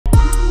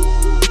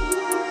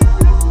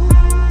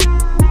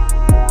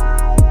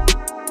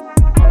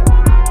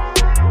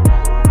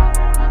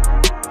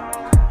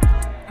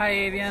Hi,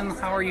 Avian.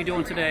 How are you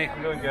doing today?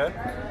 I'm doing good.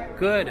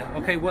 Good.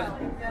 Okay,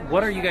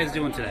 what are you guys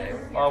doing today?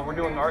 We're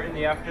doing art in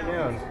the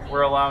afternoon.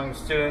 We're allowing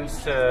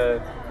students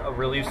to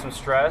relieve some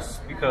stress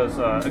because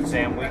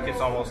exam week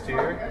is almost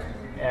here,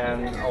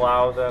 and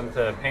allow them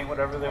to paint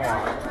whatever they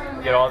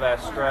want. Get all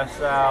that stress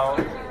out,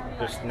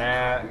 their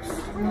snacks,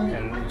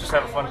 and just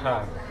have a fun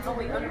time.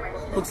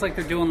 Looks like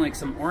they're doing like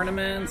some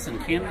ornaments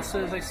and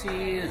canvases I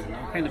see, and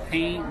all kind of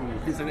paint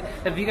and things like that.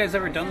 Have you guys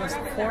ever done this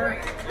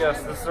before?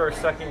 Yes, this is our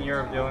second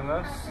year of doing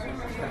this.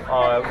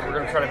 We're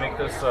going to try to make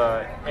this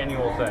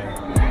annual thing.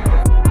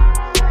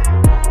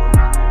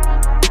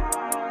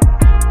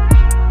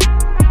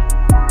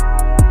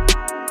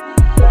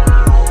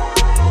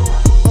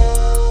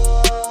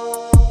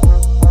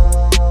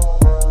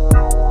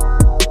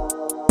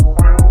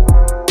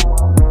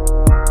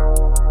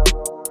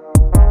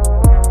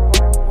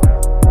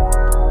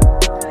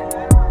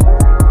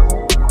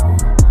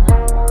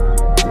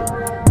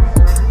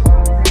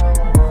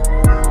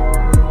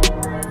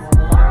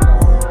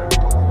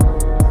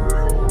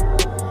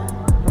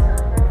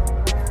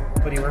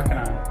 What are you working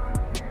on?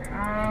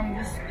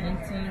 Just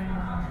painting,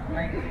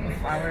 like, with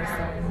flowers. I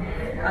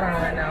don't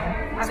really know.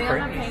 It's I'm pretty.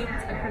 gonna paint a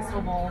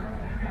crystal ball.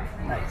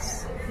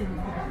 Nice.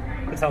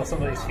 To tell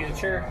somebody's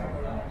future?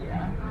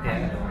 Yeah.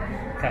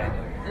 Kind of.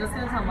 It's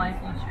gonna tell my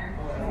future.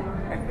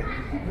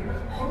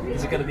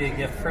 Is it going to be a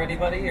gift for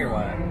anybody or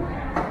what?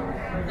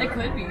 It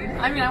could be.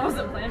 I mean, I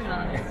wasn't planning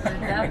on it, but it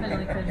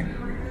definitely could be.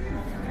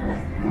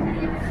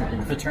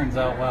 If it turns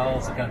out well,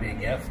 is it going to be a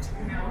gift?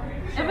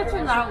 If it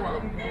turns out well.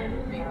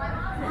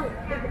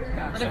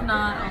 Gotcha. But if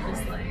not, I'll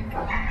just, like,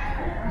 throw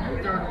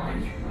it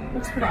away.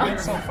 Looks pretty good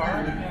so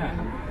far. Yeah.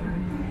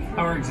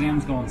 How are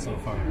exams going so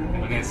far?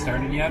 Have you guys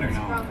started yet or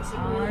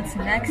no? It's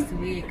next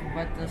week,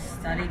 but the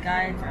study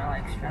guides are,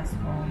 like,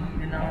 stressful,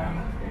 you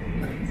know?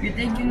 You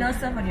think you know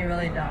stuff, and you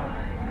really don't.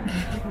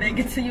 Make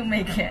it till you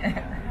make it.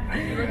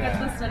 You look at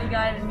the study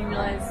guide and you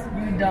realize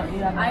you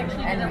haven't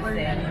actually didn't learn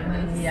any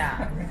of this.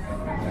 Yeah.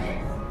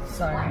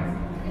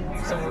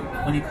 So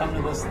when you come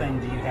to this thing,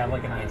 do you have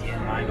like an idea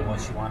in mind of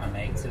what you want to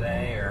make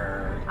today,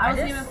 or? I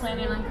wasn't even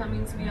planning on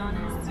coming, to be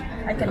honest.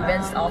 I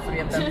convinced all three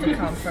of them to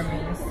come for me,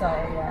 so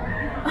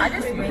I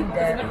just winged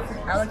it.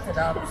 I looked it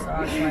up, so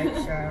I was like,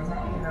 sure,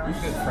 you know.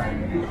 Good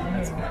friend.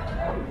 That's good.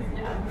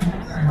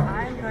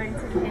 I'm going to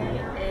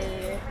paint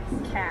a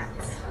cat.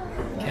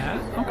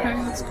 Cat? Okay,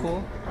 that's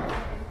cool.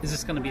 Is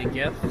this going to be a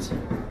gift?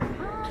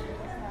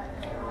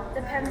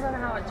 Depends on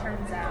how it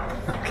turns out.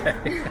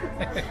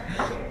 Okay.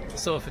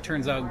 So if it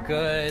turns out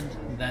good,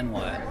 then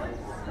what?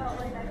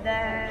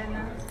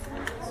 Then,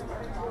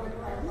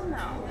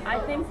 no. I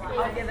think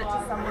I'll give it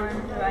to someone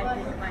who I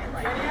think might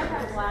like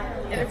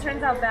it. If it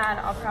turns out bad,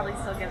 I'll probably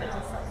still give it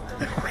to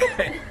someone.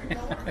 Okay.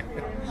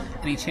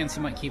 Any chance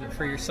you might keep it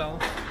for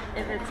yourself?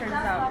 If it turns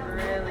out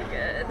really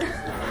good.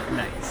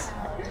 Nice.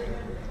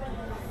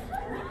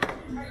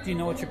 Do you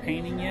know what you're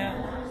painting yet?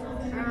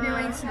 I'm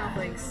doing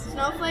snowflakes.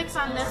 Snowflakes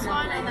on this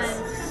one, and then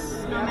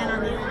snowman on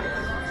the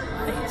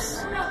other.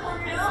 Nice.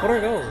 What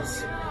are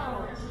those?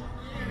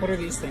 What are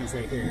these things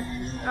right here?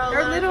 Oh,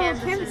 they're little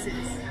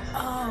canvases.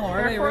 Oh,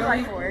 are they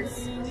really?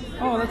 4x4s.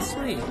 Oh, that's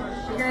sweet.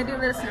 You're gonna do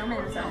little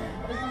snowmen, so.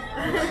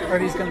 Are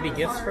these going to be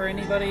gifts for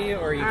anybody,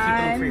 or are you keeping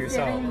them for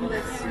yourself? I'm giving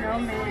the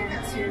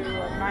snowman to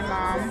my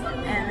mom,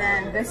 and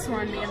then this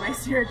one me and my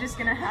sister are just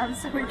gonna have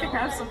so we can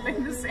have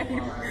something the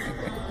same.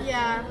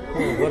 Yeah.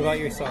 Cool. What about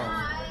yourself?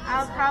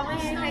 I'll probably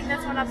hang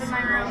this one up in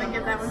my room and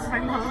give that one to my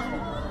mom.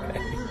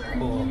 Okay.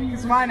 Cool.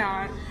 Because why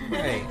not?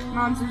 Right.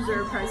 Moms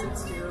deserve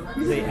presents too.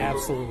 They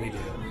absolutely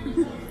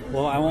do.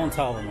 Well, I won't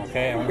tell them,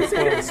 okay? I want to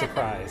spoil the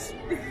surprise.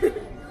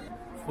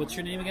 What's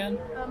your name again?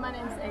 My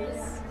name's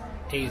Ace.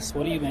 Ace,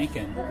 what are you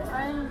making?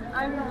 I'm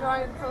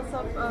drawing a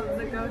close-up of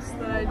the ghost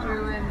that I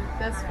drew in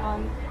this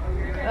one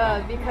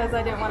because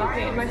I didn't want to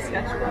paint my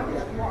sketchbook.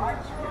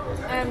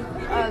 And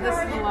this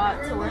is a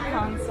lot to work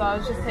on, so I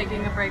was just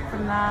taking a break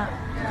from that.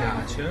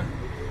 Gotcha.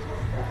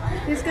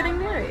 He's getting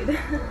married.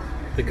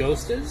 The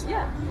ghost is?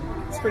 Yeah.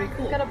 It's pretty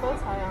cool. Got a bow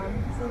tie on.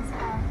 So it's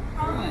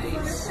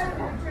Nice.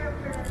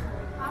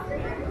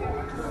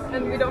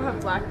 And we don't have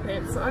black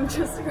paint, so I'm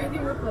just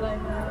painting with what I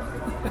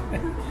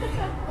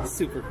have.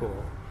 Super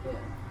cool.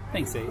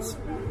 Thanks, Ace.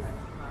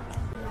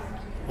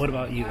 What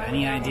about you?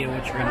 Any idea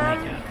what you're gonna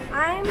make yet?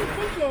 I'm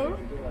thinking,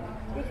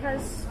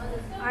 because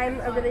I'm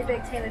a really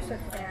big Taylor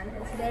Swift fan,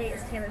 and today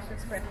is Taylor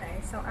Swift's birthday,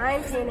 so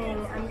I'm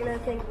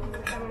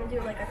gonna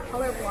do like a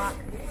color block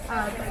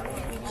of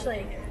each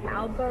like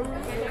album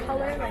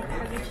color, like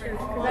of each,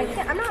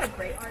 because I'm not a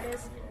great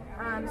artist,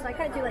 so I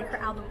kind of do like her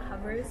album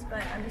covers,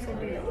 but I'm just gonna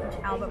do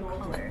each album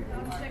color.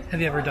 Have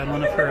you ever done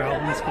one of her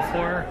albums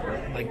before?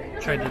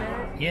 Like tried to?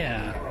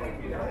 Yeah.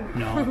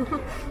 No.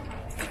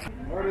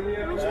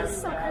 She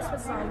has some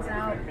Christmas songs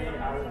out,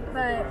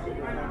 but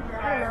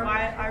I don't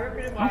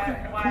know. Okay,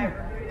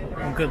 cool.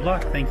 Well, good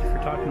luck. Thank you for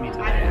talking to me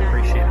today. I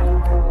appreciate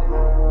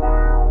it.